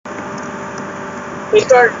We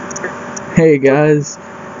start. Hey guys,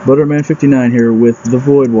 Butterman59 here with the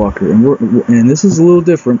VoidWalker, and this is a little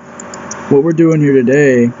different. What we're doing here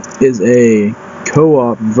today is a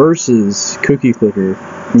co-op versus Cookie Clicker.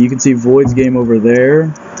 And you can see Void's game over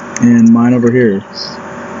there and mine over here.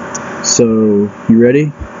 So, you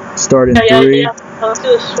ready? Start in 3. Yeah. Let's do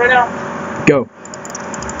this right now. Go.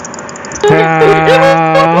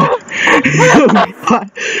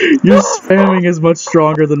 Your spamming is much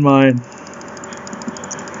stronger than mine.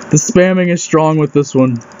 The spamming is strong with this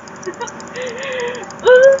one.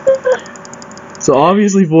 So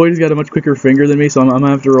obviously Void's got a much quicker finger than me, so I'm gonna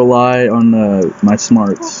have to rely on my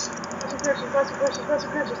smarts.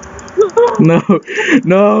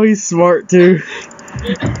 No, he's smart too.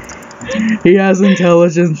 He has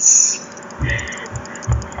intelligence.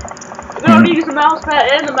 No, he uses the mouse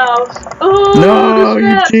pad and the mouse. Oh, no,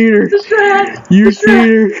 you cheater! You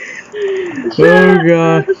cheater! Oh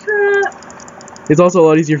god. It's also a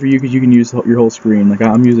lot easier for you because you can use your whole screen. Like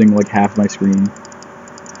I'm using like half my screen.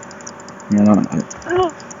 Yeah,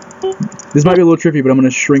 this might be a little trippy, but I'm gonna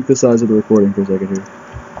shrink the size of the recording for a second here.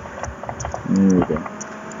 There we go.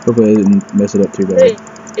 Hopefully I didn't mess it up too bad. Hey,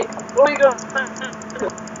 where you go?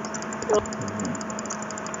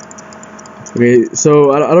 Okay,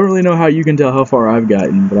 so I don't really know how you can tell how far I've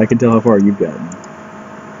gotten, but I can tell how far you've gotten.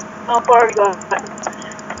 How far you got?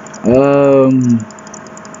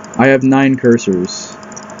 I have 9 cursors.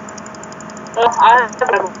 I have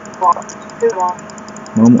too long.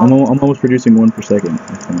 I'm almost producing 1 per second,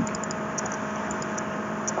 I think.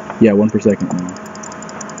 Yeah, 1 per second now.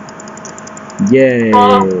 Yay!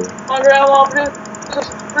 My grandma produces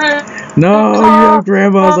fruit. No, you have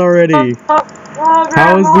grandmas already.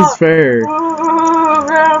 How is this fair?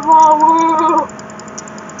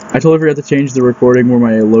 I totally forgot to change the recording where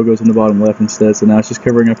my logo's in the bottom left instead, so now it's just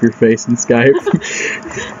covering up your face in Skype.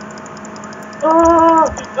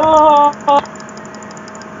 Oh,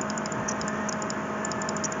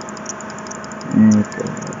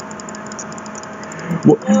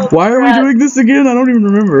 why are we doing this again? I don't even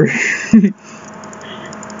remember. See,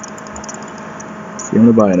 I'm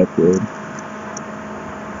gonna buy an upgrade.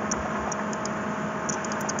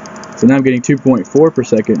 So now I'm getting 2.4 per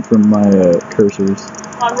second from my cursors.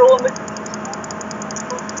 I'm rolling the...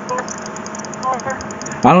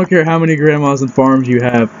 I don't care how many grandmas and farms you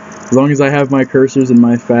have. As long as I have my cursors and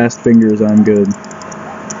my fast fingers, I'm good.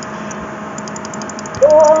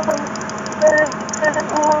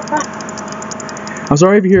 I'm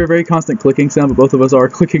sorry if you hear a very constant clicking sound, but both of us are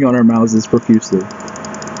clicking on our mouses profusely.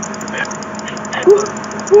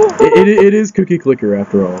 It is Cookie Clicker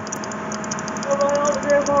after all.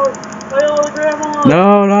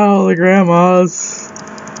 No, not all the grandmas.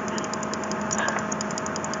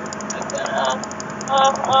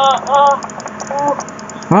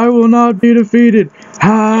 I will not be defeated.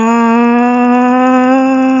 Ha!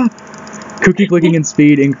 Cookie clicking and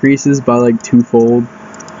speed increases by like 2-fold.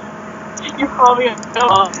 You probably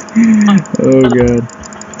know. Oh god.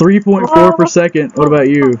 3.4 per second. What about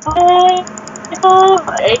you?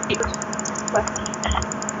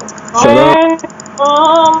 Shut up.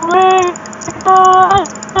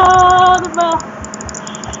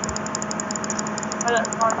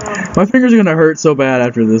 My fingers are gonna hurt so bad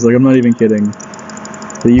after this, like I'm not even kidding.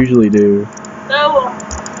 They usually do.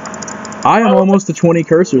 I am almost to 20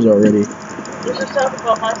 cursors already. Let's just talk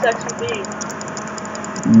about my sexy being.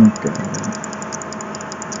 Oh god.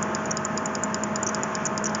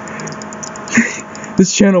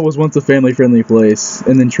 This channel was once a family-friendly place,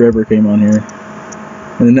 and then Trevor came on here.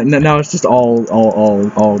 And then, now it's just all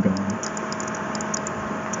gone.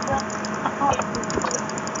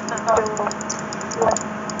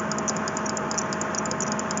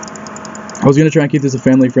 I was gonna try and keep this a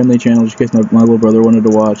family-friendly channel just in case my little brother wanted to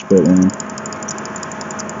watch, but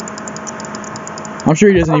I'm sure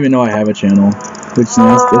he doesn't even know I have a channel, which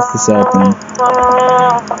that's the sad thing.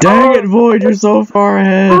 Dang it, Void, you're so far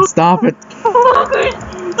ahead. Stop it.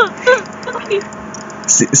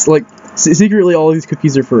 It's like secretly all these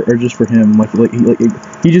cookies are just for him. Like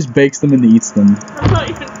he just bakes them and eats them.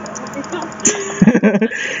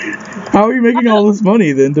 How are you making all this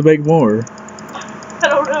money then to make more? I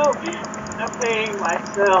don't know. I'm paying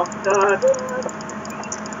myself.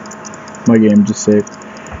 My game just saved.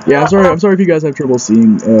 Yeah, I'm sorry if you guys have trouble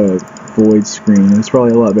seeing Void's screen. It's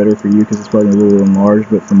probably a lot better for you because it's probably a little enlarged,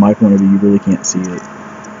 but from my point of view, you really can't see it.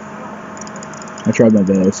 I tried my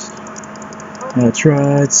best. I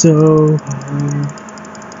tried so hard.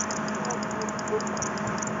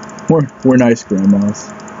 We're nice grandmas.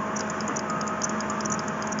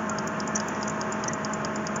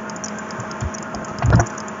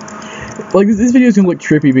 Like this video is gonna look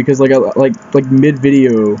trippy because like like mid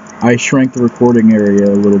video I shrank the recording area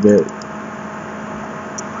a little bit.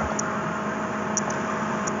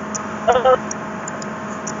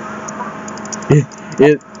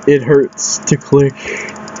 It hurts to click.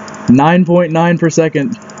 9.9 per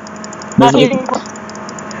second.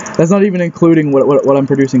 That's not even including what I'm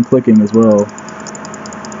producing clicking as well.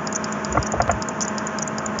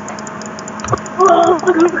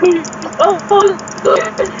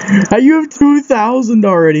 Hey, you have 2,000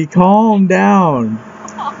 already. Calm down.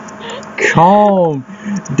 Calm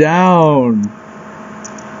down.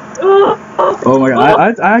 Oh my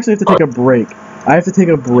god, I actually have to take a break. I have to take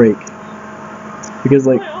a break. Because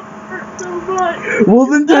like... Well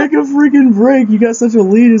then take a freaking break. You got such a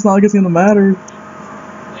lead, it's not like it's gonna matter.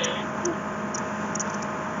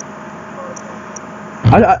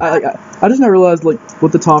 I just now realized like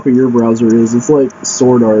what the top of your browser is. It's like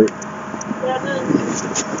Sword Art.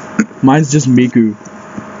 Mine's just Miku.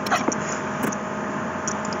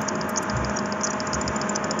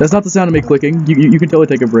 That's not the sound of me clicking. You can totally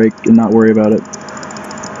take a break and not worry about it.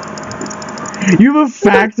 You have a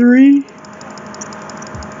factory?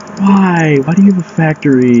 Why? Why do you have a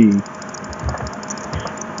factory?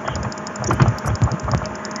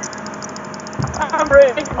 I'm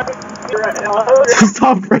breaking my computer right now.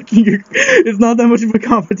 Stop breaking your... It's not that much of a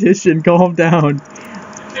competition. Calm down.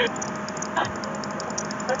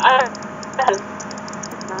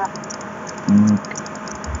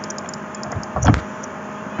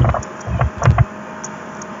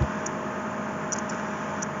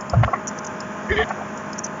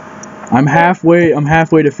 I'm halfway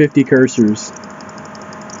to 50 cursors.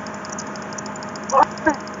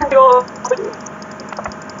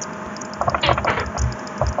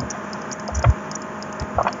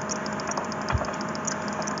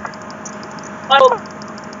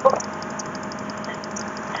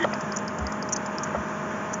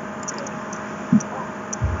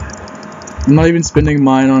 I'm not even spending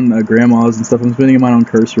mine on grandmas and stuff. I'm spending mine on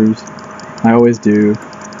cursors. I always do.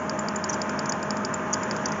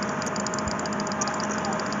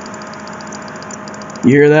 You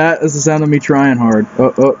hear that? That's the sound of me trying hard.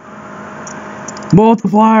 Oh.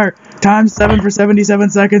 Multiplier! Times 7 for 77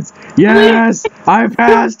 seconds! Yes! I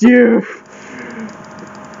passed you!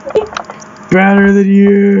 Better than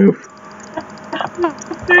you!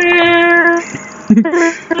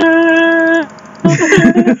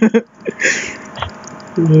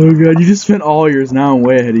 Oh god, you just spent all yours, now I'm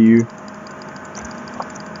way ahead of you.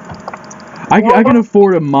 I can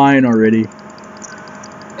afford a mine already.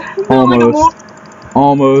 Almost.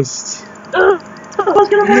 Almost.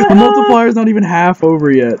 The multiplier's not even half over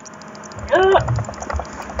yet.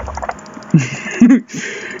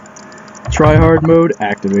 Try hard mode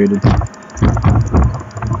activated.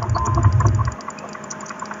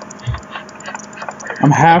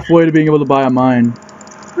 I'm halfway to being able to buy a mine.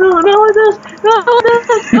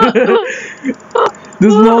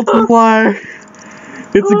 This multiplier,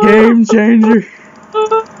 it's a game changer.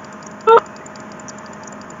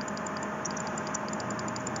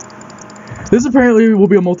 This apparently will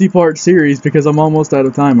be a multi-part series because I'm almost out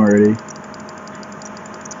of time already.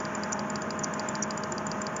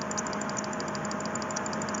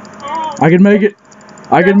 I can make it.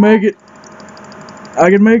 I can make it. I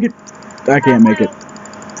can make it. I can't make it.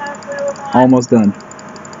 Almost done.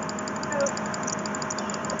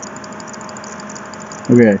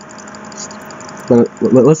 Okay. But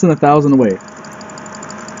less than 1,000 away.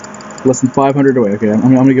 Less than 500 away. Okay,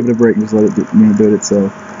 I'm gonna give it a break and just let it do it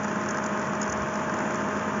itself.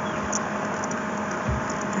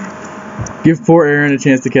 Give poor Aaron a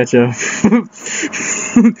chance to catch up.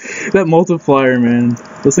 That multiplier, man.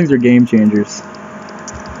 Those things are game changers.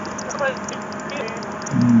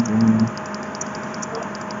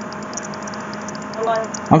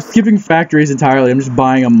 I'm skipping factories entirely. I'm just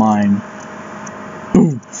buying a mine.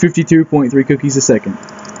 Boom! 52.3 cookies a second.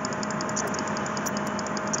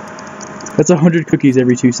 That's 100 cookies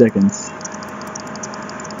every 2 seconds.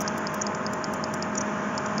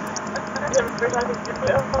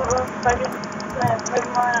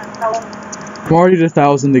 I'm already at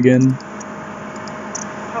 1,000 again.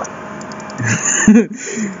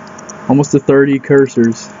 Almost to 30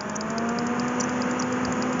 cursors.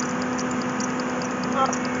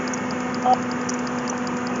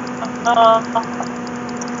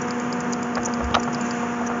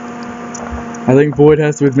 I think Void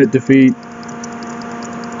has to admit defeat.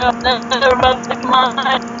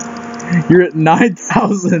 You're at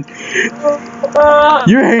 9,000.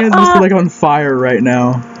 Your hands must be like on fire right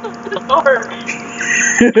now.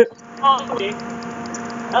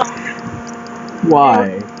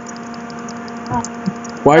 Why?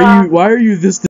 Why are you this